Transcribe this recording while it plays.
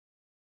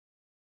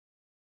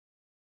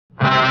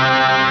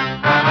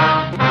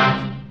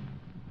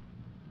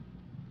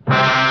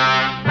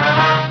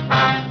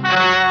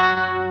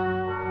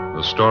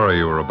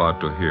about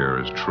to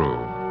hear is true.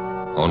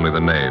 Only the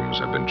names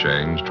have been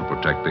changed to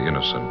protect the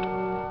innocent.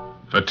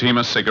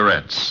 Fatima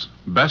Cigarettes,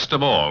 best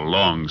of all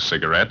long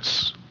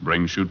cigarettes,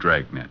 brings you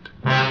Dragnet.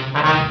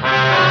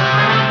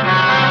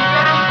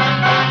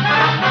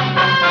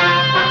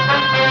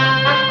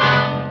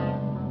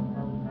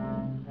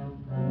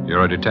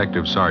 You're a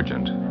detective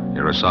sergeant.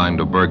 You're assigned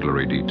to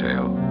burglary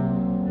detail.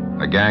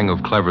 A gang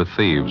of clever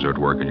thieves are at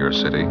work in your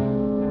city.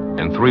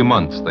 In 3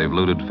 months, they've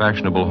looted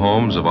fashionable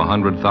homes of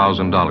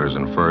 $100,000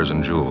 in furs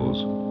and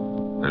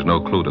jewels. There's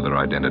no clue to their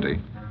identity.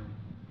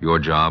 Your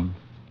job?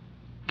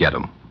 Get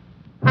them.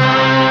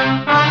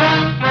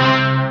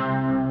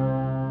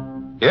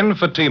 In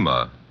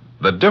Fatima,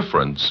 the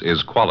difference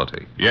is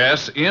quality.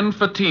 Yes, in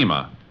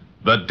Fatima,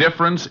 the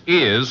difference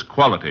is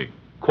quality.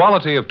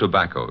 Quality of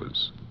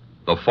tobaccos.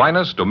 The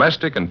finest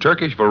domestic and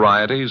Turkish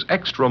varieties,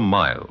 extra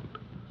mild,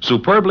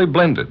 superbly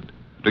blended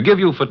to give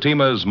you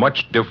Fatima's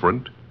much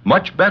different,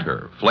 much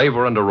better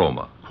flavor and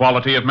aroma.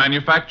 Quality of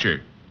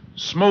manufacture.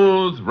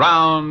 Smooth,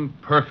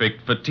 round,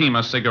 perfect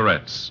Fatima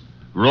cigarettes.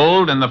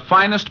 Rolled in the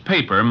finest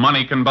paper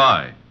money can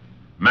buy.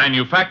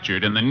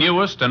 Manufactured in the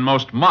newest and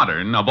most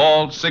modern of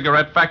all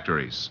cigarette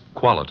factories.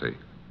 Quality.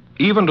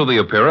 Even to the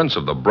appearance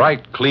of the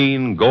bright,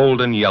 clean,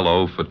 golden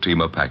yellow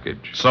Fatima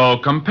package. So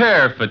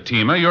compare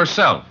Fatima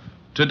yourself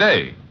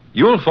today.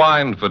 You'll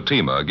find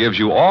Fatima gives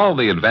you all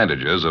the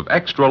advantages of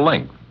extra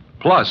length,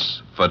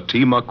 plus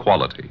Fatima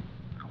quality,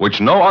 which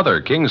no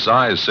other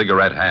king-size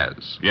cigarette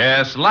has.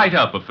 Yes, light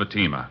up a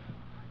Fatima.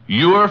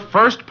 Your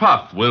first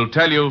puff will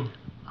tell you...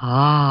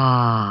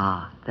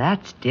 Ah,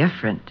 that's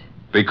different.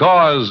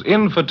 Because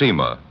in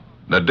Fatima,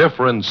 the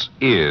difference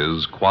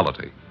is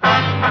quality.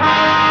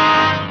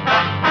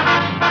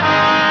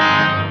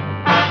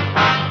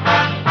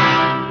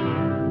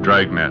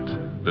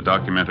 Dragnet, the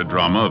documented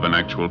drama of an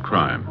actual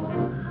crime.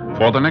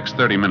 For the next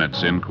 30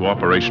 minutes, in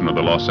cooperation with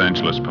the Los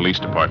Angeles Police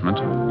Department,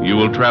 you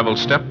will travel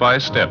step by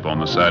step on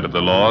the side of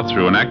the law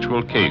through an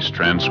actual case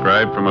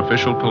transcribed from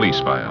official police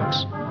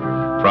files.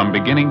 From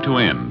beginning to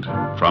end,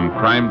 from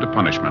crime to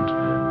punishment,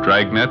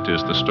 Dragnet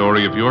is the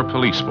story of your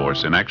police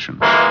force in action.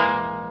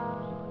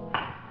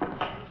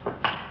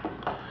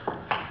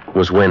 It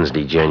was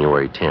Wednesday,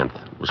 January 10th.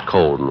 It was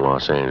cold in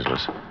Los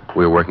Angeles.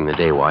 We were working the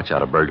day watch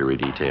out of burglary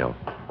detail.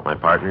 My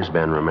partner's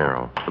Ben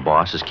Romero. The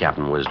boss is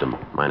Captain Wisdom.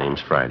 My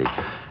name's Friday.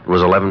 It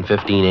was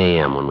 11:15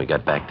 a.m. when we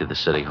got back to the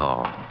city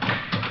hall.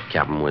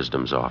 Captain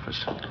Wisdom's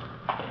office.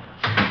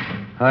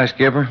 Hi,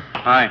 Skipper.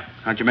 Hi.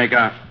 How'd you make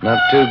out? Not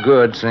too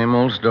good. Same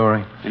old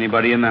story.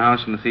 Anybody in the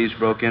house when the thieves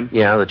broke in?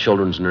 Yeah, the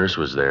children's nurse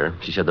was there.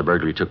 She said the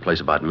burglary took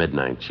place about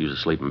midnight. She was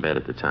asleep in bed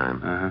at the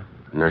time. Uh-huh.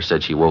 The nurse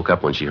said she woke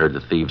up when she heard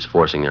the thieves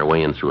forcing their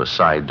way in through a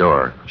side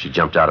door. She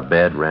jumped out of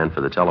bed, ran for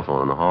the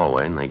telephone in the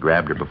hallway, and they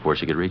grabbed her before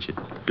she could reach it.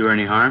 Do her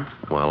any harm?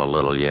 Well, a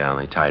little, yeah.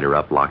 They tied her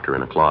up, locked her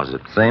in a closet.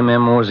 Same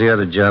MO as the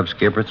other job,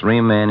 Skipper. 3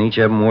 men, each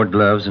of them wore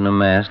gloves and a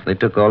mask. They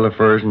took all the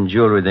furs and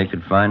jewelry they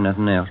could find,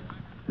 nothing else.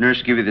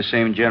 Nurse give you the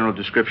same general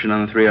description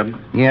on the 3 of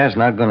them? Yeah, it's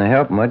not going to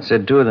help much.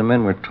 Said 2 of the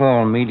men were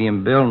tall,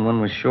 medium build, and one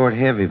was short,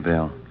 heavy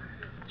build.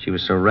 She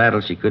was so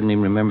rattled she couldn't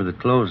even remember the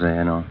clothes they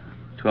had on.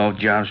 12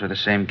 jobs for the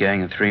same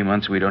gang in 3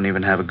 months. We don't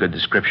even have a good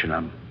description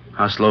of them.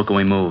 How slow can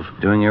we move?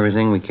 Doing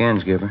everything we can,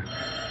 Skipper.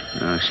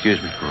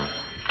 Excuse me.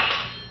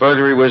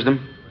 Burglary, Wisdom?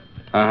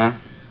 Uh-huh.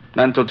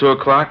 Not until 2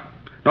 o'clock?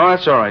 No,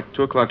 that's all right.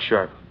 2 o'clock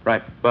sharp.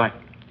 Right. Bye.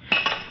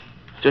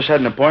 Just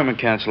had an appointment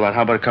canceled out.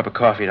 How about a cup of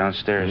coffee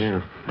downstairs?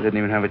 Yeah. I didn't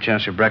even have a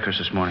chance for breakfast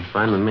this morning.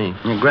 Fine with me.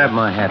 You grab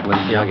my hat, will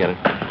you? Yeah, I'll get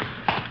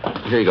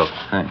it. Here you go.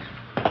 Thanks.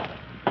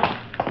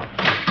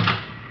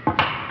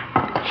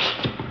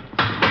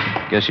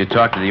 Guess you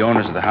talked to the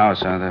owners of the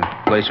house, huh? The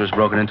place was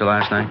broken into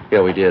last night?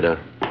 Yeah, we did.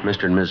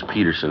 Mr. and Ms.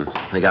 Peterson.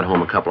 They got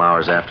home a couple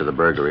hours after the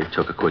burglary,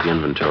 took a quick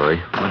inventory.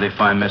 What'd they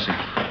find missing?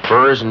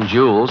 Furs and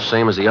jewels,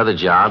 same as the other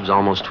jobs,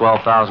 almost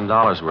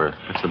 $12,000 worth.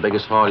 That's the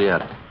biggest haul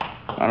yet.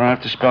 I don't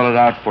have to spell it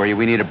out for you.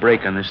 We need a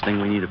break on this thing.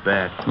 We need it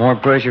bad. More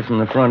pressure from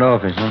the front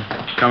office, huh?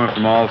 Coming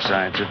from all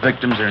sides. The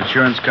victims, their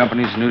insurance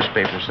companies,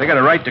 newspapers. They got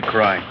a right to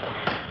cry.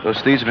 Those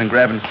thieves have been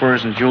grabbing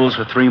furs and jewels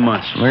for 3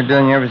 months. We're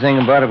doing everything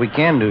about it we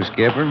can do,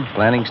 Skipper.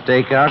 Planning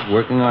stakeouts,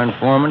 working on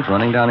informants,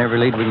 running down every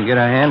lead we can get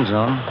our hands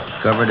on.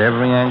 Covered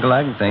every angle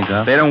I can think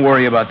of. They don't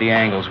worry about the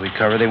angles we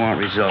cover. They want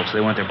results.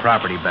 They want their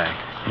property back.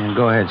 Yeah,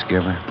 go ahead,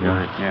 Skipper. Go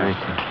ahead. Yeah.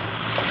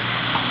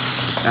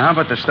 Now, how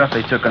about the stuff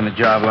they took on the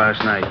job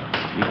last night?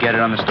 You get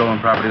it on the stolen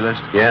property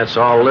list? Yeah, it's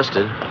all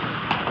listed.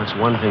 That's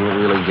one thing that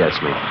really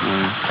gets me.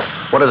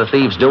 What are the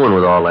thieves doing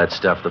with all that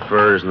stuff, the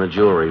furs and the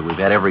jewelry? We've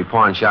had every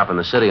pawn shop in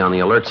the city on the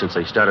alert since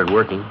they started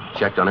working.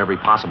 Checked on every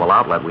possible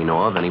outlet we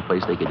know of, any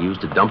place they could use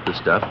to dump the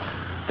stuff.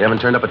 They haven't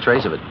turned up a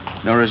trace of it.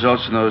 No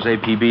results from those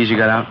APBs you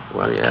got out?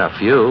 Well, yeah, a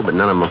few, but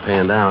none of them have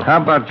panned out.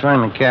 How about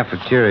trying the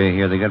cafeteria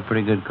here? They got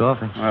pretty good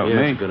coffee. Well, yeah,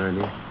 me. that's a good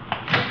idea.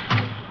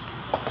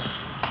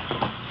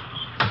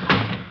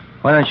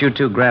 Why don't you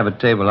 2 grab a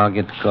table? I'll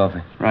get the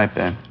coffee. Right,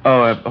 Ben.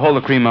 Oh, hold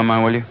the cream on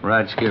mine, will you?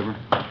 Right, Skipper.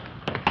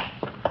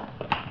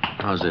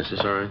 How's this? Is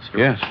this all right?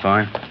 Yeah, it's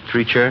fine.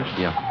 3 chairs?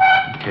 Yeah.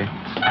 Okay.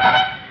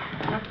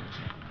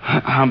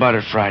 How about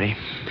it Friday?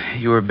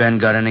 You or Ben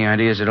got any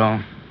ideas at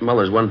all? Well,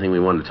 there's one thing we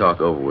wanted to talk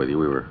over with you.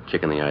 We were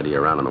kicking the idea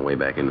around on the way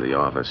back into the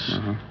office.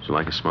 Uh-huh. Would you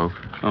like a smoke?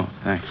 Oh,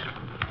 thanks.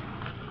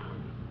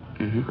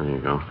 Mm-hmm. There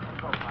you go.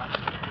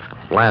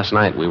 Last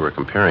night, we were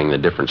comparing the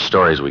different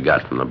stories we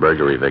got from the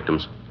burglary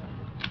victims.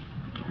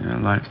 Yeah,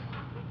 light.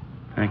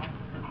 Thank you.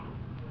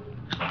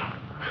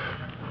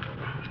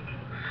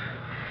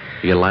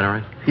 You get a light all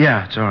right?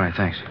 Yeah, it's all right,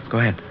 thanks. Go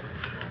ahead.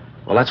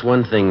 Well, that's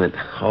one thing that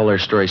all their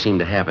stories seem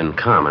to have in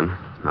common.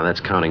 Now,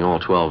 that's counting all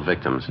 12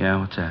 victims. Yeah,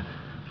 what's that?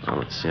 Well,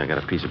 let's see. I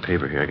got a piece of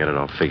paper here. I got it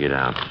all figured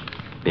out.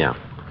 Yeah.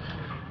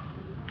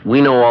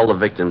 We know all the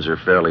victims are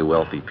fairly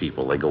wealthy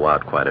people. They go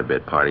out quite a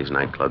bit, parties,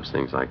 nightclubs,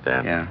 things like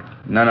that. Yeah.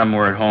 None of them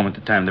were at home at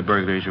the time the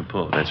burglaries were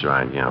pulled. That's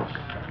right, yeah.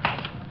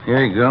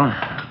 Here you go.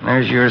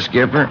 There's your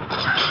Skipper.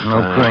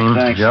 No cream,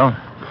 thanks. Joe.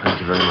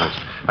 Thank you very much.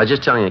 I was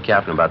just telling you,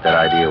 Captain, about that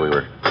idea we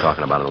were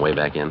talking about on the way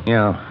back in.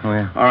 Yeah,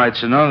 well, All right,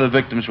 so none of the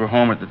victims were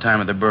home at the time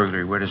of the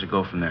burglary. Where does it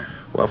go from there?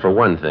 Well, for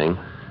one thing,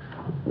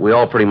 we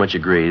all pretty much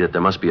agree that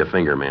there must be a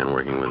finger man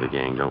working with the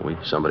gang, don't we?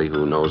 Somebody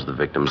who knows the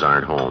victims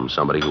aren't home.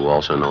 Somebody who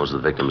also knows the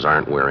victims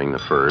aren't wearing the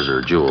furs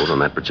or jewels on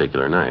that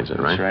particular night, is that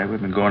right? That's right.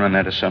 We've been going on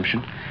that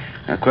assumption.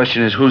 Now, the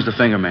question is, who's the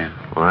finger man?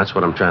 Well, that's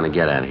what I'm trying to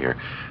get at here.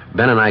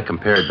 Ben and I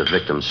compared the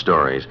victims'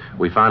 stories.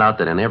 We found out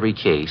that in every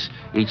case,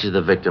 each of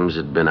the victims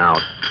had been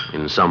out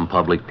in some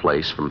public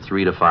place from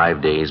 3 to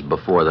 5 days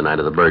before the night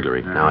of the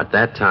burglary. Now, at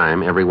that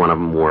time, every one of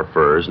them wore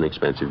furs and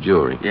expensive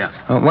jewelry.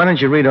 Yeah. why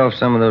don't you read off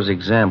some of those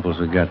examples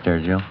we got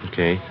there, Joe?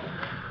 Okay.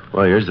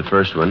 Well, here's the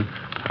first one.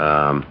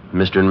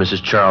 Mr. and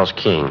Mrs. Charles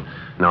King.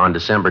 Now, on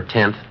December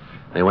 10th,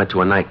 they went to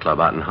a nightclub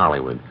out in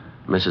Hollywood.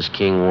 Mrs.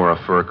 King wore a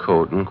fur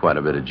coat and quite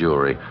a bit of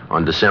jewelry.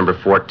 On December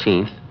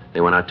 14th, they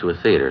went out to a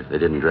theater. They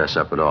didn't dress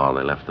up at all.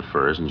 They left the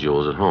furs and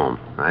jewels at home.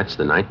 That's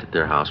the night that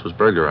their house was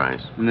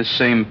burglarized. And this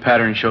same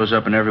pattern shows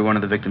up in every one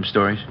of the victims'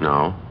 stories?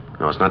 No,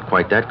 it's not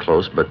quite that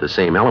close, but the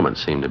same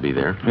elements seem to be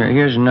there.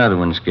 Here's another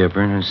one,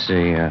 Skipper. Let's see.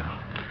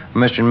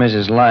 Mr. and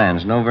Mrs.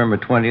 Lyons. November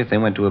 20th, they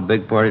went to a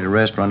big party at a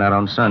restaurant out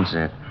on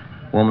Sunset.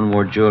 Woman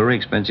wore jewelry,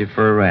 expensive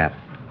fur wrap.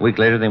 A week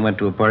later, they went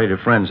to a party at a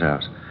friend's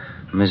house.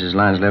 Mrs.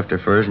 Lyons left her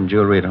furs and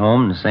jewelry at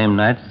home, and the same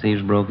night, the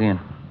thieves broke in.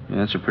 Yeah,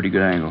 that's a pretty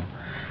good angle.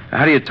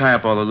 How do you tie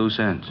up all the loose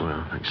ends?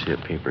 Well, I can see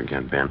that paper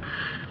again, Ben.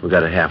 We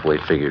got it halfway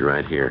figured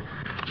right here.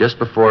 Just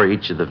before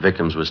each of the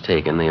victims was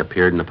taken, they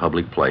appeared in a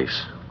public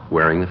place,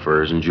 wearing the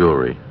furs and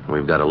jewelry.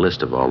 We've got a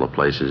list of all the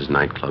places,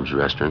 nightclubs,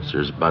 restaurants.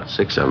 There's about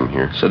 6 of them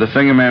here. So the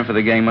finger man for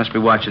the gang must be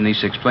watching these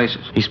 6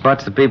 places. He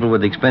spots the people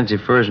with the expensive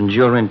furs and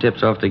jewelry and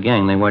tips off the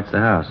gang. They watch the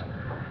house.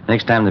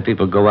 Next time the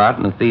people go out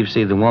and the thieves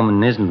see the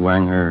woman isn't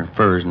wearing her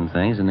furs and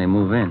things, and they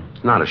move in.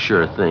 It's not a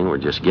sure thing. We're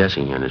just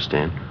guessing, you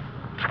understand?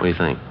 What do you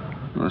think?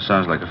 Well, it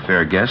sounds like a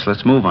fair guess.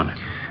 Let's move on it.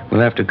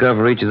 We'll have to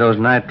cover each of those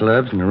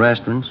nightclubs and the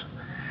restaurants.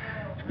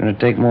 It's going to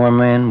take more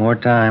men, more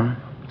time.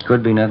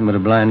 Could be nothing but a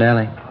blind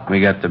alley.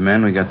 We got the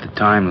men, we got the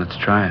time. Let's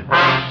try it.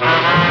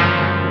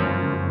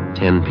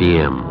 10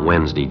 p.m.,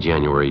 Wednesday,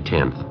 January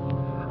 10th.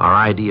 Our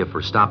idea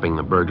for stopping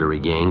the burglary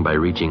gang by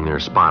reaching their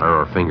spotter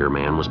or finger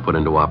man was put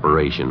into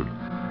operation.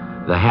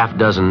 The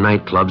half-dozen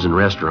nightclubs and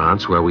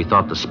restaurants where we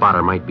thought the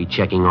spotter might be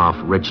checking off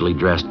richly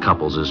dressed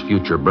couples as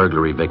future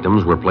burglary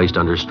victims were placed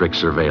under strict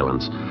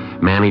surveillance.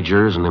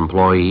 Managers and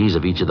employees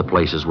of each of the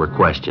places were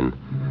questioned.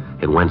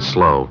 It went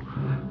slow.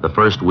 The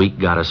first week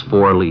got us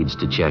 4 leads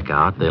to check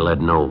out. They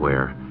led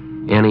nowhere.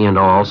 Any and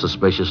all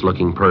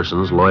suspicious-looking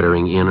persons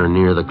loitering in or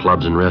near the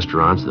clubs and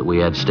restaurants that we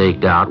had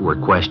staked out were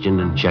questioned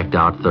and checked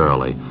out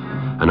thoroughly.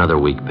 Another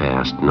week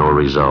passed, no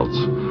results.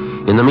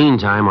 In the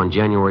meantime, on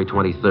January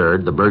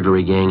 23rd, the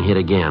burglary gang hit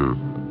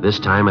again, this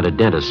time at a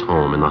dentist's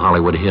home in the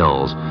Hollywood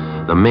Hills.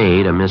 The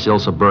maid, a Miss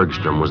Ilsa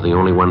Bergstrom, was the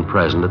only one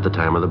present at the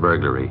time of the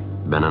burglary.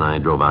 Ben and I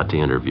drove out to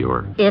interview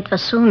her. It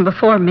was soon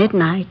before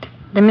midnight.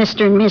 The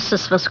Mr. and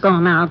Mrs. was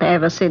gone out. I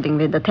was sitting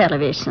with the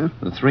television.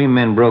 The 3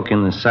 men broke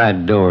in the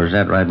side door. Is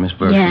that right, Miss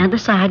Berkeley? Yeah, the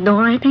side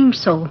door, I think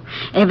so.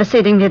 I was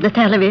sitting with the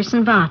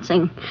television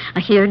watching. I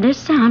hear this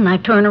sound. I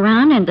turn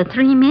around, and the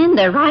 3 men,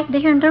 they're right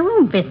there in the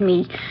room with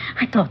me.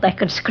 I thought I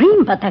could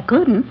scream, but I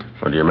couldn't.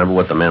 Well, do you remember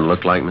what the men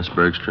looked like, Miss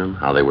Bergstrom?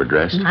 How they were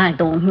dressed? I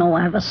don't know.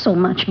 I was so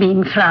much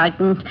being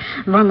frightened.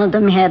 One of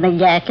them had a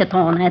jacket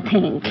on, I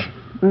think.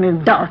 A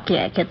dark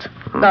jacket.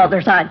 The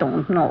others, I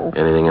don't know.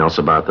 Anything else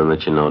about them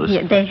that you noticed?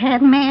 Yeah, they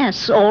had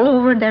masks all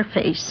over their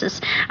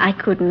faces. I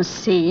couldn't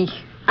see.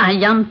 I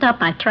jumped up.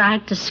 I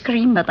tried to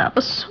scream, but I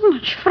was so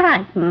much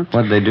frightened.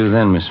 What'd they do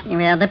then, Miss?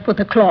 Well, they put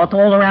a cloth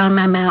all around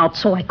my mouth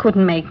so I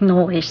couldn't make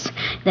noise.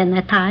 Then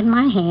they tied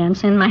my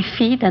hands and my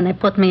feet, and they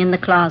put me in the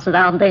closet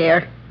out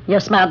there.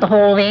 Just about the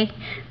whole way.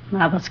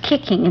 I was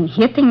kicking and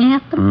hitting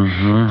at them.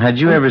 Mm-hmm. Had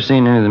you ever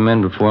seen any of the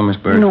men before, Miss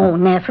Berkeley? No,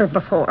 never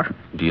before.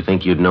 Do you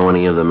think you'd know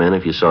any of the men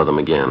if you saw them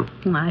again?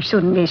 I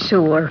shouldn't be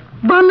sure.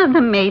 One of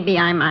them, maybe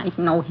I might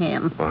know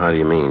him. Well, how do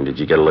you mean? Did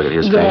you get a look at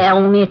his face? Yeah,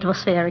 only it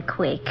was very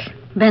quick.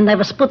 When they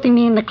was putting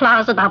me in the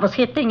closet, I was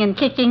hitting and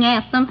kicking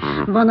at them.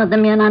 One of the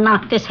men, I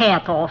knocked his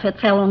hat off. It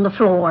fell on the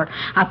floor.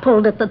 I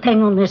pulled at the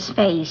thing on his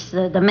face,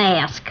 the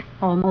mask.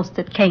 Almost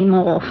it came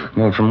off.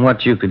 Well, from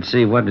what you could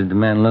see, what did the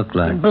man look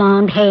like?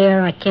 Blonde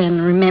hair, I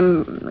can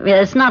remember.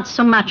 It's not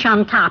so much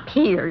on top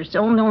here. It's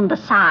only on the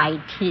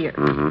side here.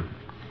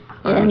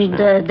 And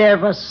there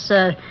was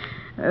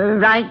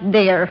right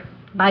there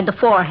by the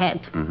forehead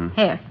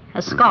here,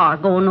 a scar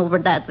going over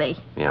that way.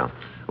 Yeah.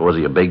 Was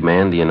he a big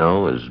man, do you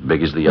know? As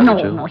big as the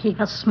other two? No, he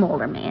was a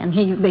smaller man.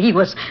 He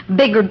was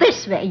bigger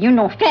this way,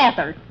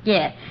 fatter.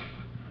 Yeah.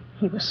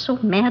 He was so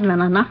mad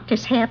when I knocked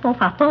his hat off,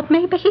 I thought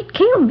maybe he'd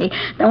kill me.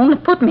 They only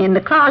put me in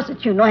the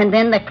closet, and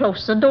then they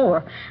closed the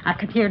door. I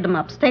could hear them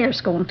upstairs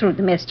going through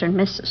the Mr. and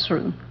Mrs.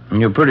 room. And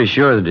you're pretty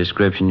sure of the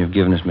description you've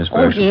given us, Miss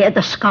Pearson? Oh, yeah,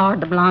 the scar,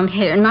 the blonde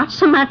hair. Not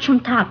so much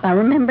on top. I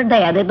remember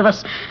that. It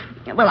was...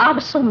 Well, I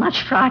was so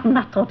much frightened,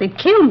 I thought he'd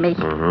kill me.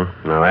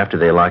 Now, after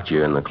they locked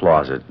you in the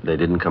closet, they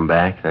didn't come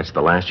back? That's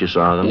the last you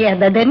saw of them? Yeah,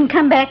 they didn't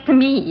come back to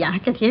me. I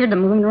could hear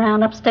them moving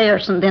around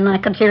upstairs, and then I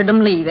could hear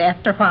them leave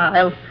after a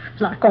while.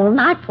 Like all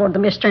night before the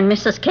Mr. and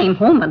Mrs. came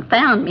home and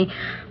found me.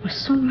 I was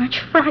so much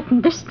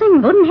frightened. This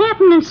thing wouldn't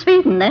happen in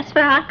Sweden. That's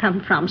where I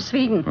come from,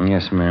 Sweden.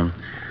 Yes, ma'am.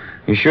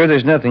 You sure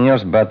there's nothing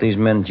else about these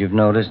men that you've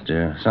noticed?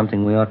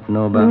 Something we ought to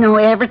know about? No,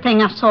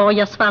 everything I saw,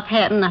 just what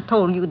happened, I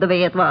told you the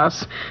way it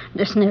was.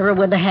 This never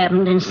would have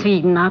happened in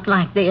Sweden. Not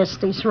like this.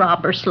 These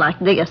robbers like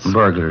this.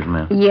 Burglars,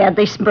 ma'am. Yeah,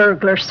 these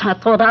burglars. I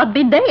thought I'd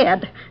be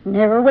dead.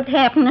 Never would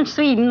happen in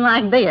Sweden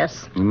like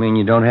this. You mean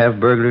you don't have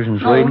burglars in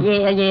Sweden?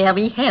 Oh, yeah,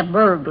 we have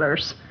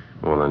burglars.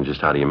 Well, then just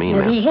how do you mean,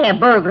 ma'am? We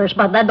have burglars,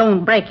 but they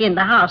don't break in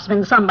the house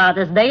when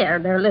somebody's there.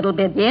 They're a little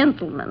bit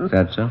gentlemen. Is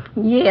that so?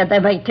 Yeah, they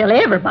wait till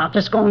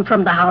everybody's gone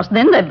from the house,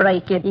 then they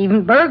break it.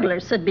 Even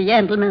burglars should be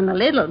gentlemen a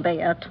little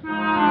bit.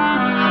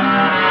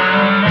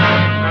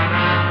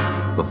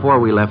 Before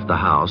we left the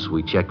house,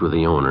 we checked with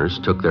the owners,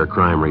 took their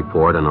crime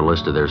report and a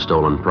list of their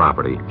stolen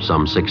property,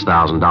 some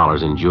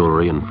 $6,000 in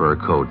jewelry and fur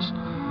coats.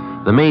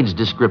 The maid's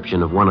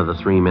description of one of the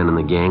three men in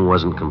the gang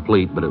wasn't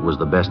complete, but it was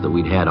the best that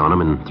we'd had on him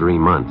in 3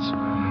 months.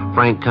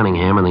 Frank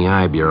Cunningham in the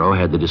Eye Bureau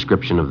had the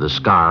description of the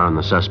scar on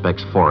the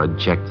suspect's forehead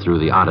checked through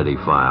the oddity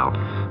file.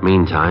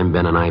 Meantime,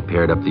 Ben and I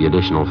paired up the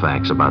additional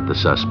facts about the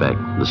suspect.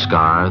 The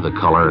scar, the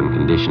color and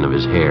condition of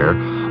his hair,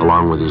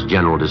 along with his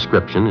general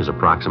description, his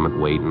approximate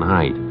weight and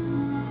height.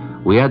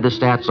 We had the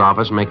stats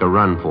office make a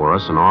run for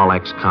us and all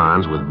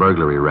ex-cons with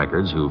burglary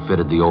records who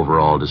fitted the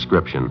overall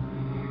description.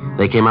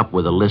 They came up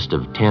with a list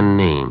of 10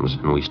 names,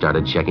 and we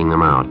started checking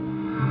them out.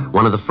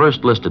 One of the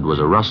first listed was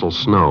a Russell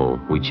Snow.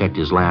 We checked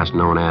his last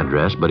known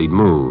address, but he'd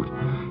moved.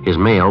 His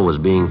mail was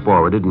being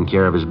forwarded in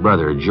care of his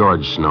brother,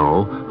 George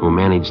Snow, who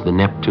managed the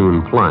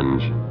Neptune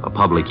Plunge, a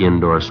public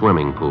indoor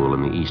swimming pool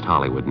in the East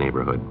Hollywood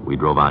neighborhood. We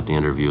drove out to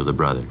interview the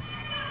brother.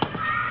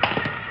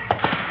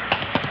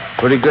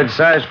 Pretty good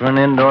size for an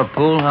indoor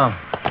pool, huh?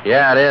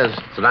 Yeah, it is.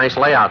 It's a nice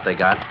layout they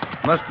got.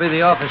 Must be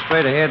the office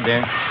straight ahead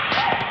there.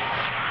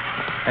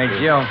 Hey,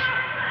 Joe.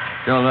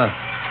 Joe, look.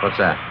 What's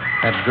that?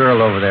 That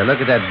girl over there. Look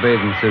at that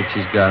bathing suit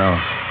she's got on.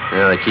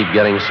 Yeah, they keep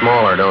getting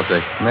smaller, don't they?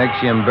 Makes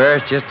you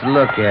embarrassed just to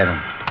look at them.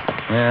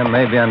 Yeah,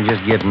 maybe I'm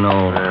just getting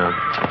old. Yeah.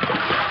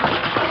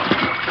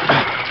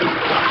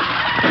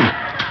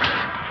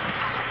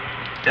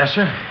 Yes,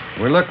 sir?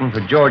 We're looking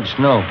for George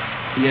Snow.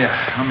 Yeah,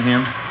 I'm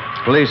him.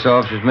 Police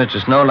officers, Mr.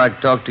 Snow, like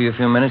to talk to you a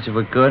few minutes if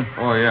we could.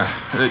 Oh, yeah.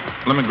 Hey,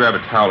 let me grab a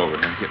towel over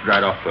here and get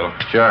dried off, Phil.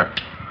 Sure.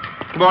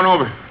 Come on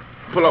over.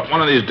 Pull up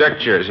one of these deck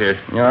chairs here.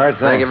 All right,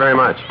 Thank you very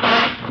much.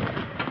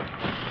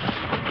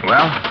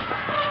 Well,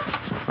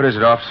 what is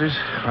it, officers?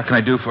 What can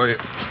I do for you?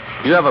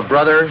 You have a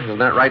brother, isn't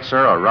that right,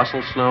 sir? A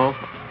Russell Snow?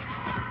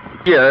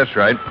 Yeah, that's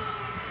right.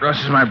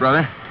 Russ is my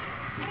brother.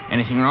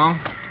 Anything wrong?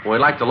 Well, we'd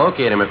like to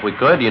locate him if we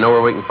could. Do you know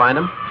where we can find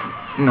him?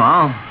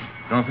 No,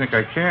 don't think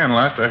I can.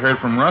 Last I heard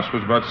from Russ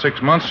was about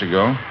 6 months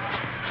ago.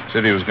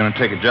 Said he was going to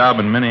take a job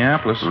in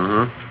Minneapolis.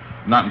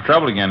 Mm-hmm. Not in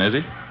trouble again, is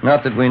he?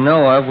 Not that we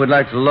know of. We'd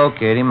like to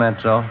locate him,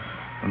 that's all.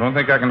 I don't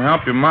think I can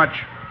help you much.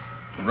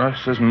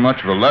 Russ isn't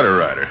much of a letter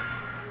writer.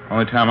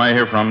 Only time I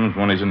hear from him is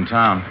when he's in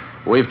town.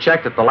 We've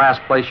checked at the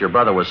last place your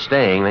brother was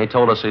staying. They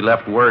told us he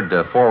left word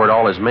to forward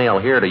all his mail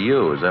here to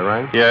you. Is that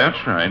right? Yeah,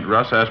 that's right.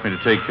 Russ asked me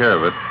to take care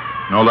of it.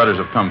 No letters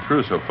have come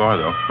through so far,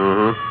 though.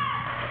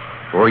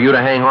 Mm-hmm. Were you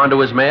to hang on to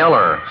his mail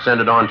or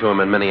send it on to him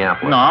in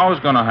Minneapolis? No, I was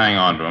going to hang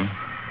on to him.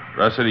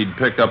 Russ said he'd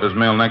pick up his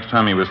mail next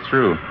time he was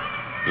through.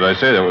 As I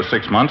say, that was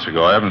 6 months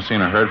ago. I haven't seen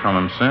or heard from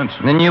him since.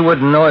 Then you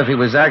wouldn't know if he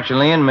was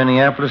actually in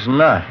Minneapolis or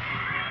not.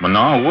 But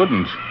no, I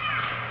wouldn't.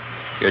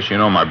 Guess you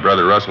know my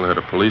brother Russell had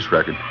a police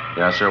record.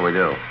 Yes, sir, we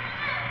do.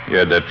 He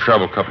had that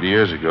trouble a couple of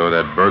years ago,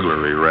 that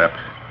burglary rap.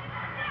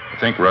 I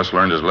think Russ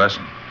learned his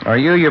lesson.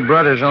 Are you your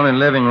brother's only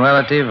living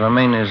relative? I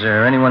mean, is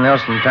there anyone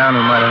else in town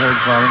who might have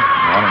heard from him?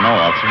 I don't know,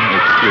 officer.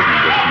 Excuse me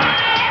just a minute.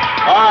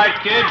 All right,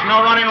 kids,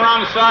 no running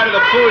around the side of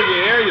the pool,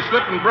 you hear? You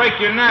slip and break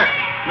your neck.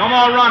 No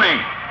more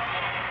running.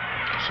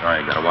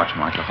 Sorry, I gotta watch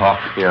him like a hawk.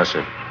 Yes,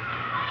 sir.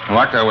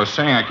 Like I was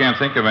saying, I can't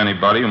think of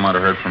anybody who might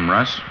have heard from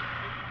Russ.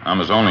 I'm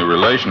his only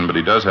relation, but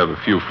he does have a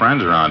few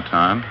friends around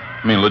town.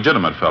 I mean,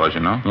 legitimate fellas, you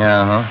know.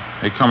 Yeah,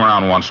 huh? They come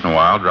around once in a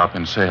while, drop in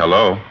and say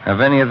hello. Have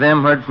any of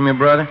them heard from your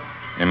brother?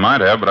 He might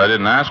have, but I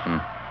didn't ask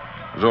him.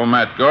 There's old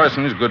Matt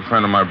Garson. He's a good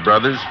friend of my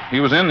brother's. He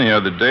was in the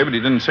other day, but he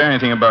didn't say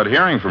anything about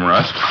hearing from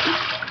Russ.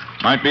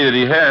 Might be that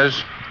he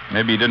has.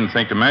 Maybe he didn't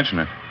think to mention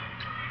it.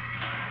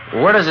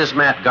 Where does this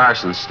Matt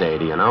Garson stay,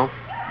 do you know?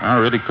 I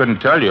really couldn't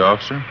tell you,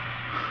 officer.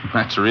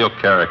 That's a real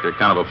character,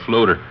 kind of a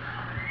floater.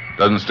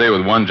 Doesn't stay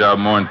with one job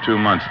more than 2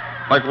 months.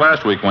 Like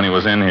last week when he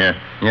was in here.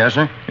 Yes,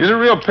 sir? He's a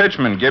real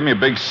pitchman. Gave me a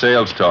big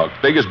sales talk.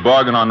 Biggest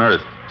bargain on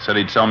earth. Said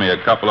he'd sell me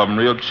a couple of them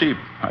real cheap.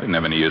 I didn't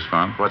have any use for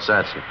them. What's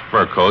that, sir?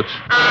 Fur coats.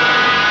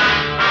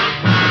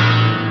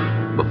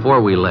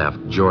 Before we left,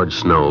 George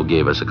Snow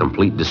gave us a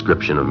complete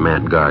description of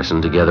Matt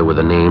Garson, together with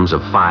the names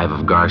of 5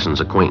 of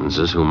Garson's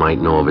acquaintances who might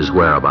know of his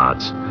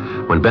whereabouts.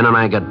 When Ben and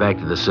I got back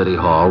to the city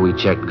hall, we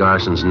checked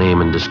Garson's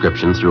name and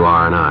description through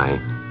R&I.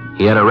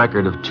 He had a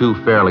record of 2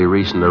 fairly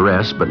recent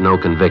arrests, but no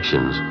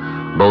convictions.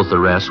 Both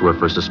arrests were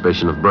for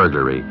suspicion of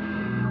burglary.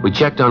 We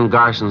checked on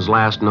Garson's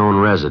last known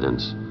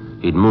residence.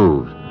 He'd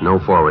moved, no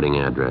forwarding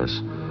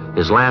address.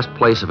 His last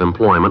place of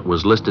employment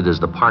was listed as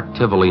the Park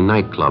Tivoli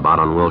nightclub out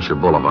on Wilshire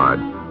Boulevard.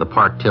 The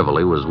Park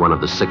Tivoli was one of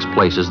the 6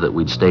 places that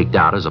we'd staked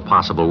out as a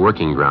possible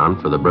working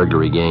ground for the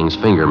burglary gang's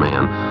finger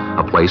man,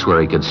 a place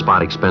where he could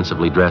spot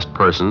expensively dressed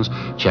persons,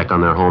 check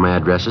on their home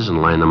addresses,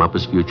 and line them up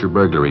as future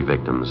burglary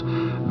victims.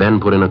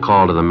 Ben put in a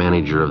call to the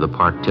manager of the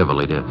Park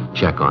Tivoli to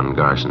check on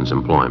Garson's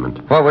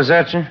employment. What was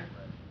that, sir?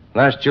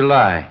 Last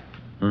July.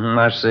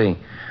 I see.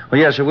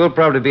 Well, yes, sir, we'll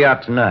probably be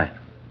out tonight.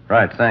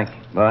 Right, thank you.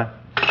 Bye.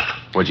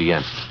 What'd you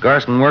get?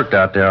 Garson worked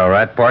out there, all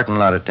right. Parking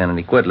lot attendant.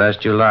 He quit last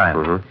July.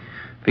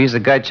 If he's the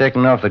guy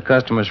checking off the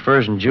customers'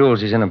 furs and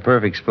jewels, he's in a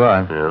perfect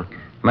spot. Yeah.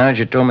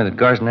 Manager told me that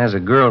Garson has a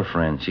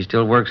girlfriend. She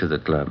still works at the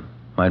club.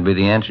 Might be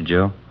the answer,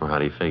 Joe. Well, how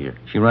do you figure?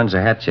 She runs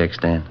a hat check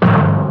stand.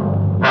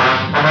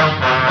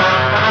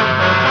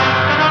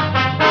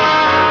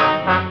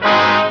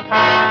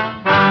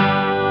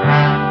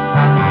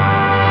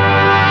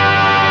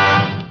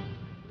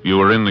 You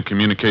are in the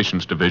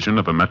communications division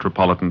of a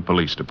metropolitan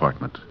police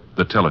department,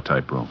 the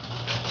teletype room.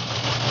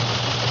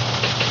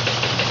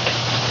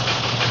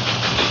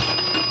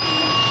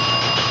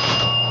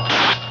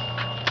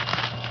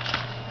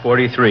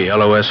 '43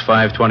 LOS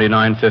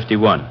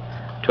 52951,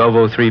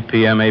 12:03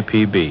 p.m.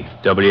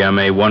 APB,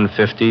 WMA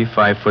 150,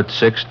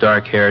 5'6",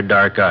 dark hair,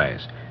 dark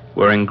eyes,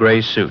 wearing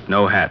gray suit,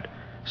 no hat.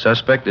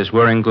 Suspect is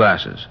wearing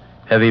glasses.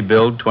 Heavy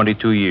build,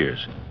 22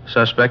 years.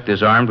 Suspect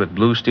is armed with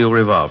blue steel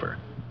revolver.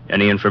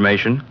 Any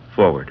information?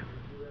 Forward.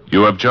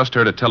 You have just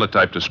heard a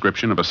teletype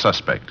description of a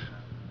suspect.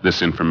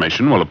 This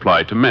information will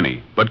apply to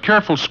many, but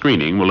careful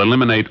screening will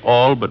eliminate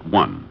all but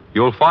one.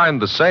 You'll find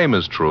the same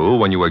is true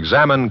when you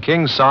examine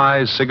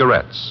king-size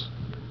cigarettes.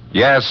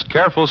 Yes,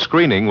 careful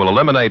screening will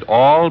eliminate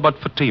all but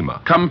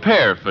Fatima.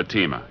 Compare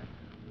Fatima.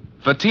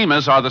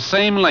 Fatimas are the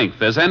same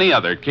length as any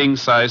other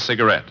king-size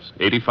cigarette,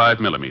 85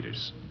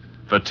 millimeters.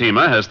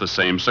 Fatima has the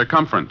same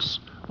circumference,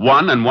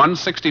 1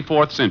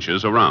 1/64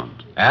 inches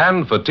around.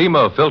 And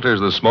Fatima filters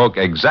the smoke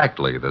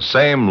exactly the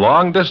same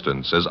long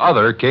distance as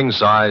other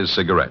king-size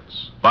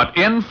cigarettes. But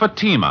in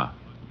Fatima,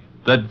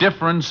 the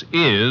difference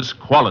is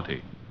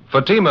quality.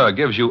 Fatima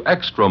gives you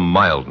extra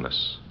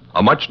mildness,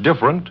 a much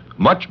different,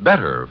 much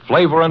better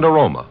flavor and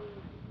aroma.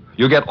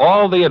 You get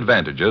all the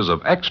advantages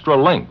of extra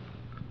length,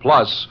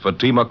 plus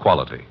Fatima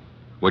quality,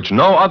 which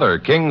no other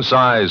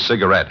king-size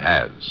cigarette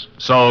has.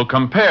 So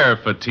compare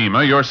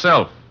Fatima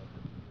yourself.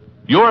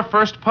 Your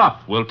first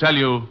puff will tell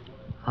you...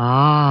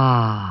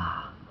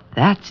 Ah,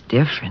 that's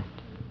different.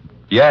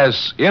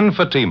 Yes, in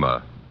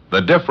Fatima, the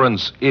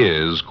difference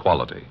is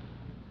quality.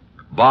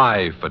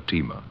 Buy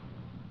Fatima.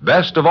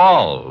 Best of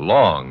all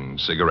long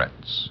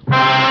cigarettes.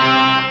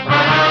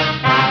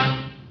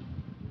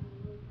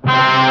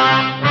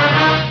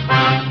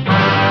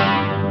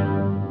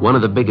 One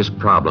of the biggest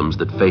problems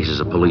that faces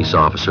a police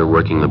officer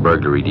working the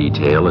burglary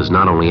detail is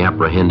not only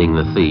apprehending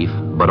the thief,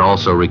 but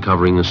also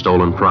recovering the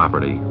stolen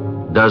property.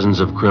 Dozens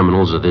of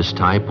criminals of this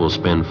type will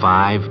spend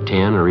 5,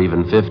 10, or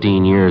even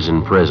 15 years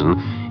in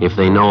prison if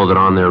they know that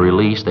on their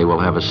release they will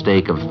have a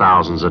stake of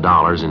thousands of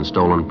dollars in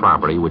stolen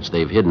property which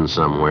they've hidden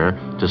somewhere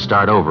to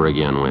start over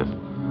again with.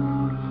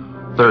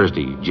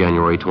 Thursday,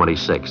 January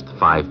 26th,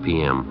 5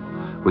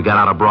 p.m. We got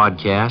out a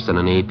broadcast and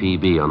an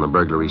APB on the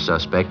burglary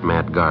suspect,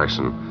 Matt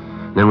Garson.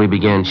 Then we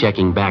began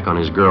checking back on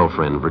his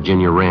girlfriend,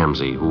 Virginia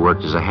Ramsey, who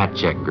worked as a hat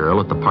check girl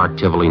at the Park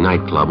Tivoli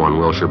nightclub on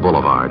Wilshire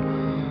Boulevard.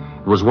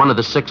 It was one of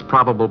the 6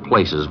 probable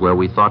places where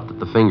we thought that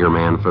the finger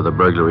man for the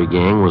burglary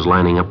gang was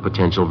lining up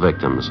potential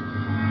victims.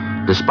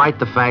 Despite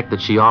the fact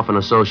that she often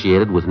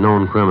associated with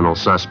known criminal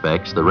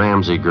suspects, the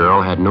Ramsey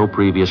girl had no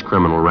previous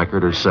criminal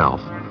record herself.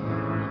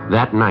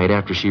 That night,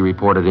 after she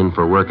reported in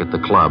for work at the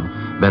club,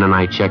 Ben and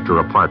I checked her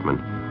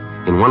apartment.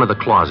 In one of the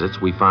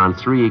closets, we found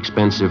 3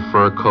 expensive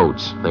fur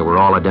coats. They were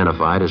all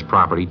identified as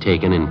property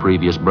taken in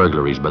previous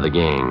burglaries by the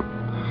gang.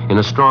 In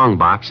a strong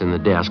box in the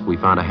desk, we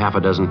found a half a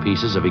dozen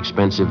pieces of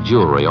expensive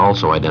jewelry,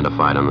 also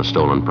identified on the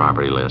stolen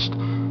property list.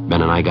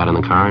 Ben and I got in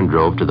the car and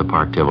drove to the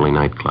Park Tivoli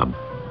nightclub.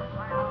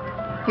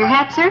 Your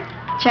hat, sir?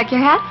 Check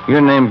your hat?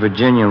 Your name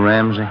Virginia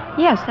Ramsey?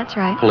 Yes, that's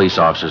right. Police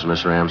officers,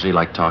 Miss Ramsey.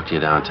 Like to talk to you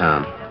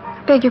downtown.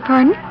 Beg your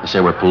pardon? I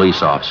say we're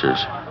police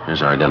officers.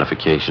 Here's our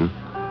identification.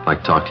 Like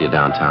to talk to you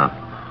downtown.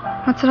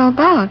 What's it all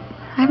about?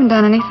 I haven't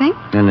done anything.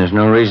 Then there's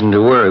no reason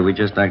to worry. We'd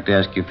just like to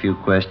ask you a few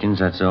questions,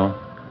 that's all.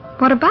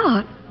 What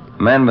about?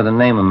 A man by the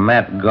name of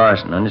Matt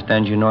Garson. I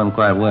understand you know him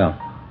quite well.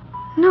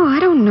 No, I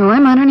don't know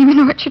him. I don't even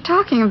know what you're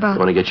talking about.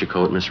 Want to get your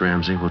coat, Miss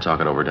Ramsey? We'll talk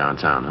it over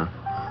downtown, huh?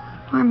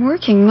 I'm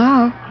working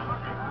now.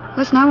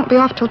 Listen, I won't be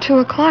off till 2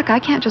 o'clock. I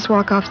can't just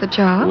walk off the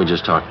job. We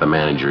just talked to the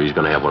manager. He's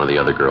going to have one of the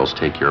other girls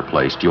take your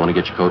place. Do you want to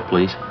get your coat,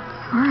 please?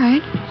 All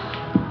right.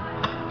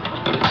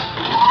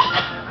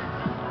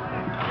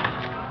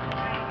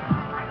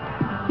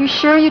 You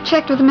sure you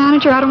checked with the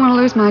manager? I don't want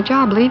to lose my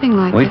job leaving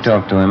like We this.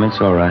 talked to him. It's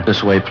all right.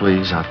 This way,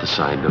 please. Out the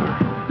side door.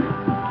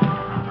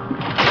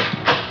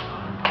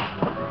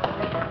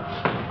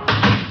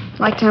 I'd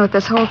like to know what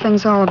this whole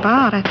thing's all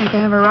about. I think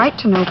I have a right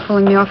to know,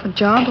 pulling me off a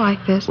job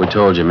like this. We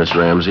told you, Miss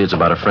Ramsey, it's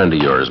about a friend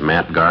of yours,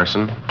 Matt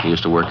Garson. He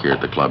used to work here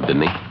at the club,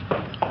 didn't he?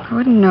 I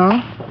wouldn't know.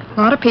 A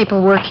lot of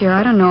people work here.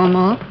 I don't know them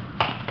all.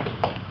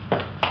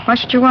 Why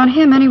should you want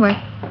him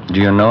anyway?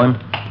 Do you know him?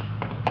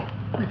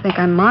 I think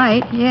I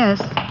might,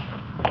 yes.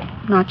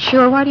 Not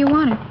sure. Why do you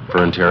want him?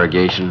 For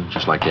interrogation,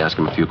 just like to ask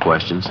him a few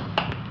questions.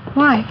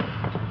 Why?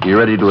 You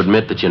ready to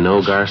admit that you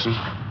know Garson?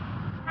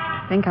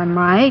 I think I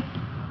might.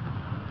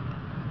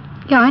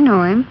 Yeah, I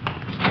know him.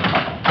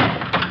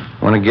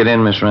 Want to get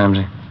in, Miss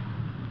Ramsey?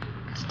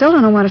 Still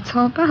don't know what it's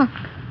all about.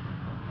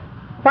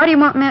 Why do you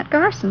want Matt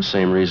Garson?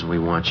 Same reason we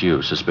want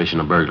you. Suspicion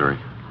of burglary.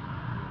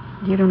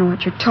 You don't know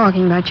what you're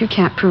talking about. You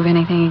can't prove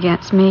anything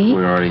against me.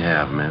 We already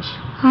have, miss.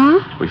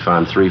 Huh? We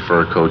found 3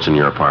 fur coats in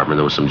your apartment.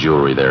 There was some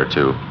jewelry there,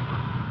 too.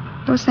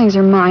 Those things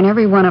are mine.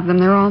 Every one of them.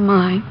 They're all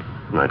mine.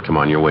 All right, come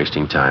on. You're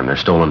wasting time. They're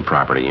stolen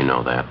property. You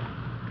know that.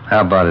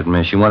 How about it,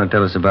 miss? You want to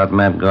tell us about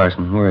Matt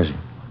Garson? Where is he?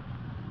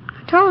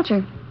 I told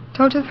you.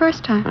 Told you the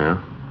first time.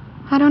 Yeah?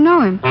 I don't know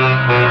him.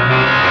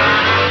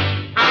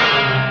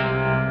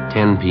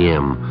 10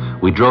 p.m.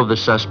 We drove the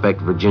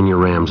suspect, Virginia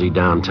Ramsey,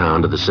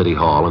 downtown to the city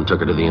hall and took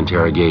her to the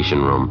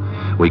interrogation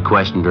room. We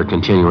questioned her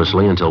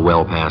continuously until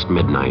well past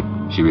midnight.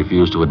 She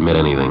refused to admit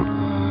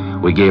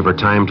anything. We gave her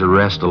time to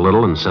rest a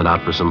little and sent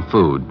out for some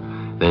food.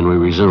 Then we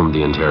resumed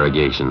the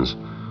interrogations.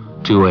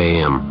 2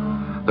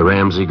 a.m. The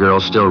Ramsey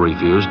girl still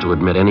refused to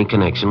admit any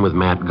connection with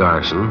Matt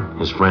Garson,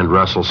 his friend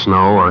Russell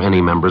Snow, or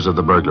any members of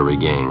the burglary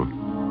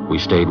gang. We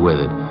stayed with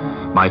it.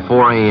 By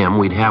 4 a.m.,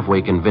 we'd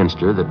halfway convinced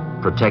her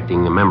that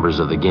protecting the members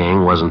of the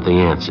gang wasn't the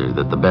answer,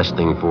 that the best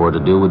thing for her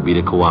to do would be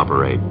to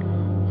cooperate.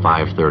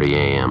 5:30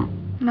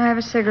 a.m. Can I have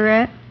a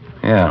cigarette?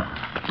 Yeah.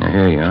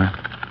 Here you are.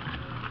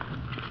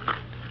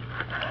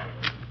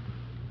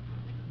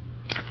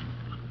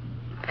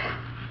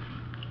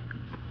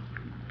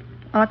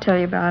 I'll tell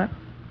you about it.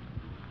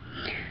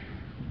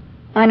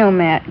 I know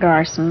Matt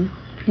Garson.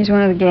 He's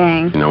one of the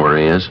gang. You know where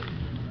he is?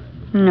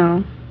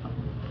 No.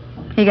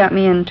 He got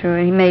me into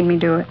it. He made me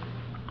do it.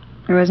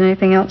 There wasn't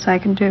anything else I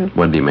could do.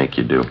 What did he make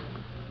you do?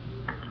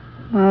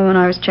 Well, when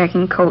I was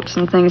checking coats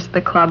and things at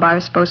the club, I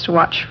was supposed to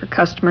watch for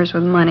customers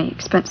with money,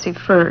 expensive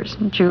furs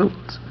and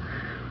jewels.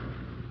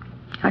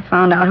 I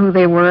found out who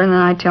they were, and then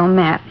I'd tell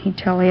Matt. He'd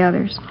tell the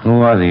others.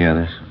 Who are the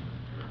others?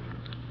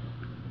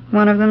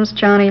 One of them's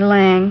Johnny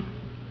Lang.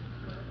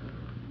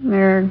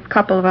 There are a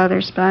couple of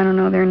others, but I don't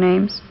know their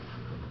names.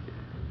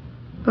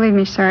 Believe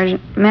me,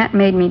 Sergeant, Matt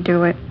made me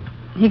do it.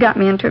 He got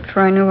me into it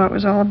before I knew what it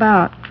was all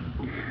about.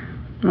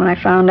 When I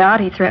found out,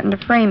 he threatened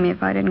to frame me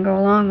if I didn't go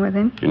along with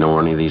him. Do you know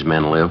where any of these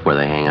men live, where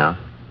they hang out?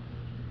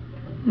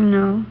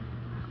 No.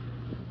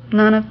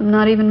 None of them,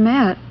 not even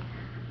Matt.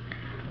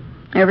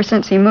 Ever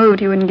since he moved,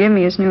 he wouldn't give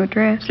me his new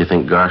address. Do you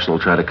think Garson will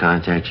try to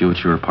contact you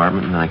at your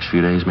apartment in the next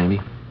few days, maybe?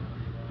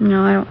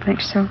 No, I don't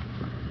think so.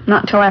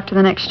 Not until after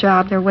the next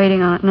job. They're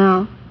waiting on it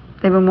now.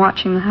 They've been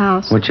watching the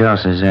house. Which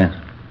house is that?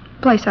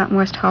 Place out in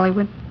West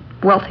Hollywood.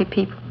 Wealthy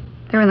people.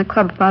 They were in the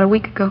club about a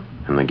week ago.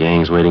 And the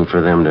gang's waiting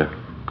for them to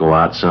go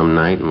out some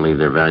night and leave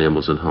their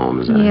valuables at home,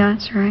 is that it? Yeah,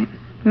 that's right.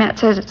 Matt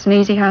says it's an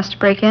easy house to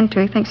break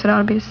into. He thinks it ought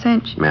to be a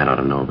cinch. Matt ought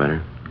to know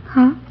better.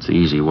 Huh? It's the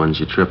easy ones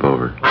you trip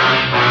over.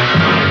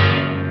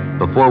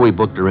 Before we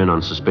booked her in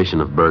on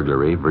suspicion of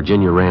burglary,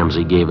 Virginia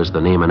Ramsey gave us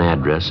the name and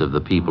address of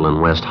the people in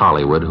West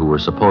Hollywood who were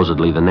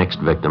supposedly the next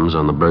victims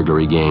on the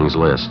burglary gang's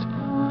list.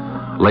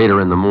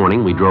 Later in the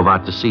morning, we drove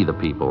out to see the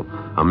people.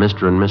 A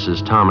Mr. and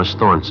Mrs. Thomas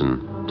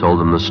Thornton told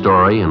them the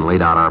story and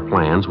laid out our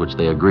plans, which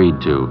they agreed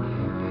to.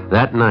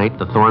 That night,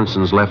 the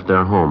Thornsons left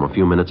their home a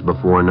few minutes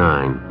before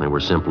 9. They were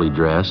simply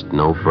dressed,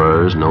 no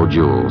furs, no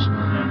jewels.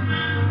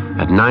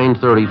 At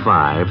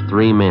 9:35,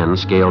 3 men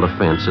scaled a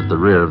fence at the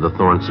rear of the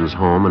Thornsons'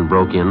 home and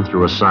broke in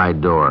through a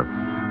side door.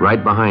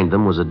 Right behind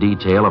them was a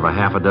detail of a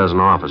half a dozen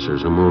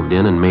officers who moved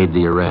in and made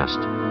the arrest.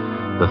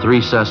 The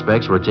 3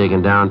 suspects were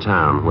taken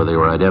downtown, where they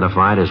were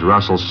identified as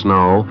Russell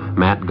Snow,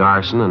 Matt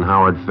Garson, and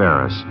Howard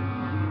Ferris.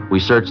 We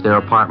searched their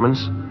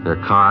apartments, their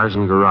cars,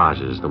 and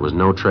garages. There was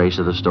no trace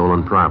of the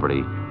stolen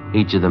property.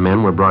 Each of the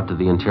men were brought to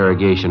the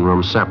interrogation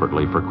room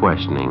separately for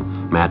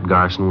questioning. Matt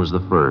Garson was the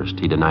first.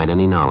 He denied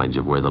any knowledge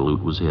of where the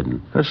loot was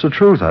hidden. That's the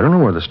truth. I don't know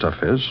where the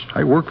stuff is.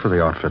 I work for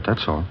the outfit,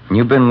 that's all.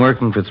 You've been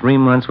working for 3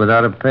 months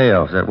without a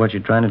payoff. Is that what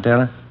you're trying to tell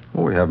her?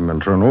 Well, we haven't been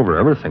turning over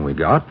everything we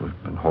got.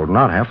 We've been holding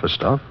out half the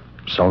stuff,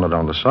 selling it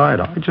on the side.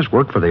 I just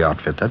work for the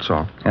outfit, that's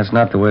all. That's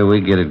not the way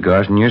we get it,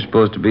 Garson. You're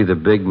supposed to be the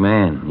big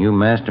man. You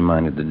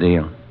masterminded the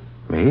deal.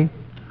 Me?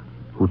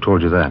 Who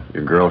told you that?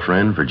 Your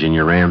girlfriend,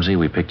 Virginia Ramsey.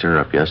 We picked her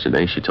up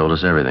yesterday. She told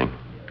us everything.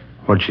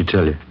 What'd she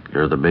tell you?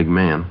 You're the big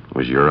man. It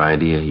was your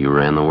idea. You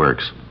ran the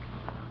works.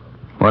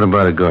 What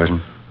about it,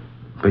 Garson?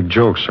 Big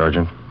joke,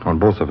 Sergeant, on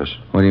both of us.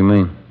 What do you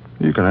mean?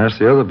 You can ask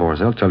the other boys.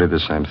 They'll tell you the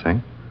same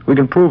thing. We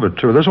can prove it,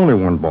 too. There's only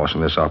one boss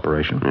in this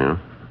operation. Yeah?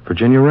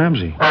 Virginia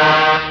Ramsey.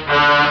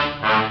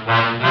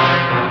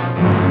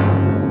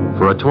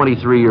 For a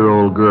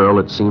 23-year-old girl,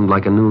 it seemed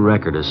like a new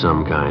record of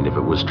some kind, if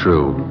it was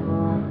true.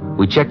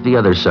 We checked the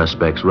other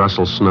suspects,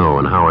 Russell Snow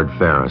and Howard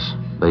Ferris.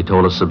 They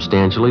told us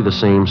substantially the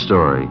same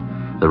story.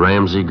 The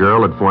Ramsey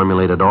girl had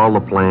formulated all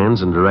the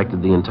plans and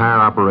directed the entire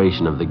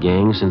operation of the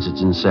gang since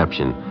its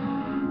inception.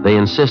 They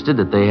insisted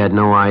that they had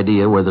no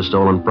idea where the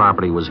stolen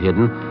property was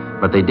hidden,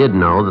 but they did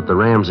know that the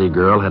Ramsey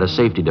girl had a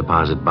safety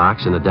deposit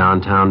box in a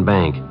downtown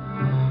bank.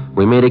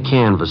 We made a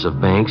canvass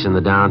of banks in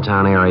the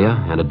downtown area,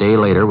 and a day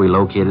later we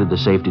located the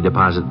safety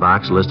deposit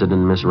box listed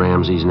in Miss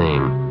Ramsey's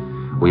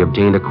name. We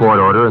obtained a court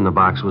order, and the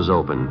box was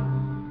open.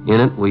 In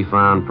it, we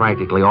found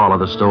practically all of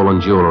the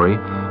stolen jewelry,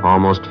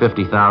 almost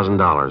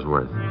 $50,000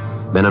 worth.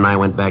 Ben and I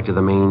went back to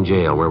the main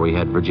jail, where we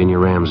had Virginia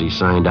Ramsey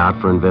signed out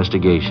for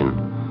investigation.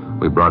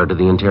 We brought her to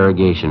the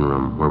interrogation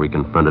room, where we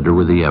confronted her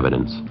with the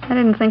evidence. I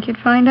didn't think you'd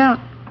find out.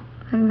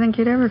 I didn't think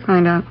you'd ever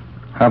find out.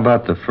 How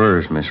about the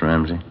furs, Miss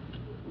Ramsey?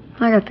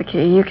 I got the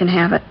key. You can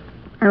have it.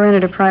 I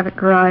rented a private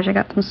garage. I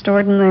got them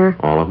stored in there.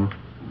 All of them?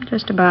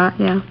 Just about,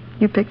 yeah.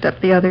 You picked up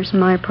the others in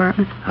my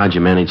apartment. How'd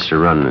you manage to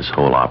run this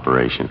whole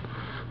operation?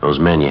 Those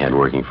men you had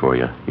working for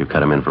you, you cut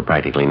them in for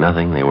practically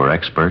nothing. They were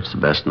experts, the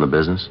best in the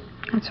business.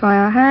 That's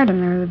why I hired them.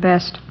 They were the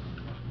best.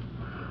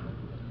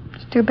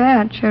 It's too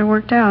bad. Should have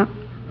worked out.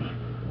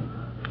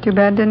 Too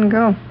bad it didn't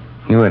go.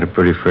 You had a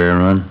pretty fair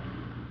run.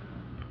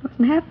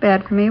 Wasn't half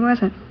bad for me,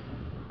 was it?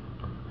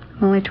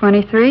 I'm only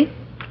 23.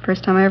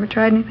 First time I ever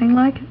tried anything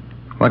like it.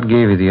 What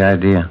gave you the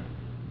idea?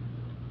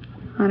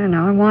 I don't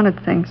know. I wanted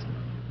things.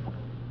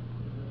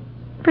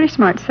 Pretty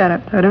smart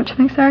setup, though, don't you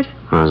think, Sergeant?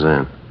 How's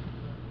that?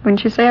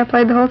 Wouldn't you say I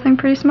played the whole thing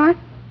pretty smart?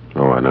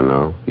 Oh, I don't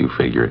know. You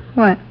figure it.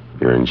 What?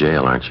 You're in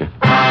jail, aren't you?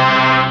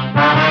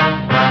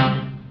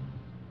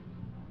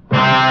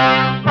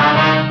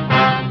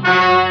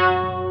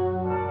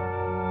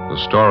 The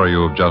story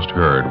you have just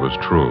heard was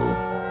true.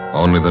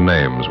 Only the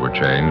names were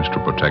changed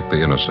to protect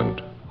the innocent.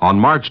 On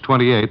March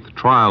 28th,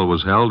 trial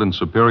was held in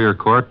Superior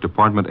Court,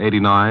 Department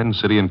 89,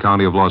 City and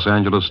County of Los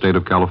Angeles, State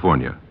of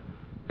California.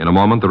 In a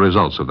moment, the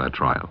results of that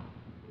trial.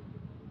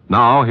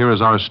 Now, here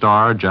is our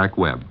star, Jack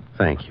Webb.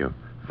 Thank you.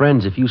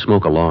 Friends, if you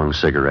smoke a long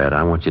cigarette,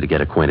 I want you to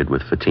get acquainted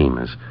with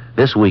Fatima's.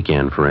 This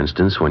weekend, for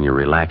instance, when you're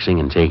relaxing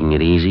and taking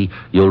it easy,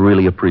 you'll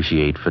really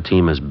appreciate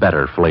Fatima's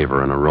better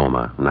flavor and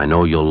aroma. And I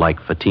know you'll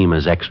like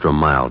Fatima's extra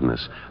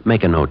mildness.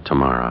 Make a note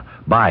tomorrow.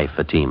 Buy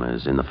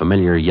Fatima's in the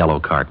familiar yellow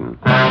carton.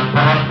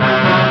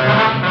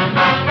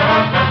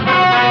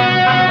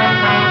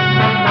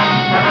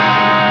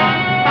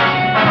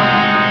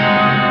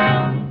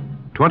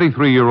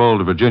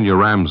 23-year-old Virginia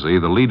Ramsey,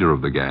 the leader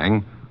of the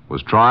gang,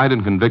 was tried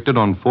and convicted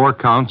on 4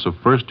 counts of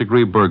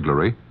first-degree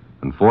burglary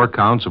and 4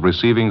 counts of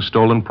receiving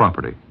stolen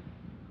property.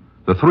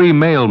 The 3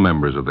 male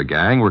members of the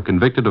gang were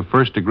convicted of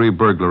first-degree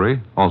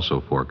burglary,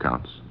 also 4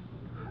 counts.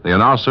 They are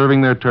now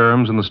serving their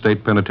terms in the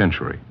state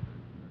penitentiary.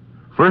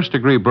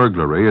 First-degree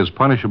burglary is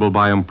punishable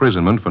by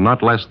imprisonment for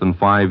not less than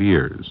 5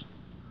 years.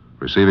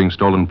 Receiving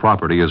stolen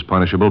property is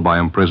punishable by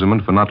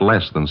imprisonment for not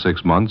less than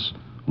 6 months,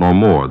 nor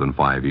more than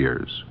 5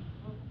 years.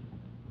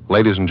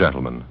 Ladies and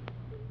gentlemen,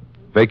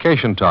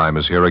 vacation time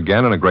is here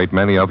again, and a great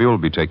many of you will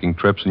be taking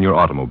trips in your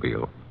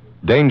automobile.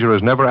 Danger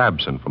is never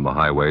absent from the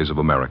highways of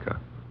America.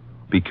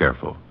 Be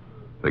careful.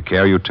 The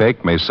care you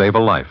take may save a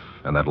life,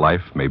 and that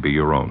life may be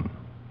your own.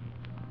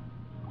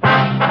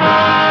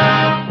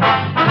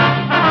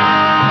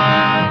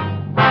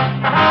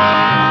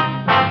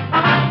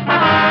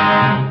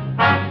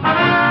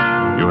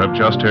 You have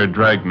just heard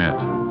Dragnet,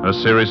 a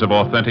series of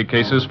authentic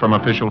cases from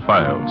official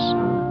files.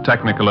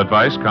 Technical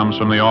advice comes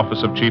from the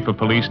Office of Chief of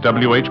Police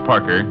W.H.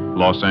 Parker,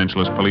 Los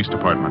Angeles Police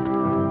Department.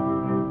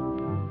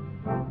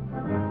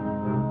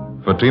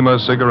 Fatima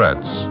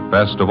Cigarettes,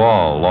 best of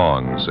all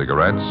long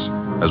cigarettes,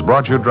 has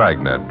brought you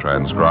Dragnet,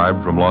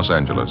 transcribed from Los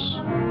Angeles.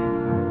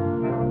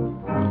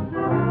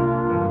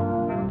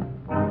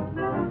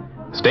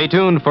 Stay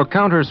tuned for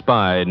Counter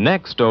Spy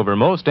next over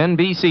most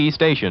NBC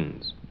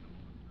stations.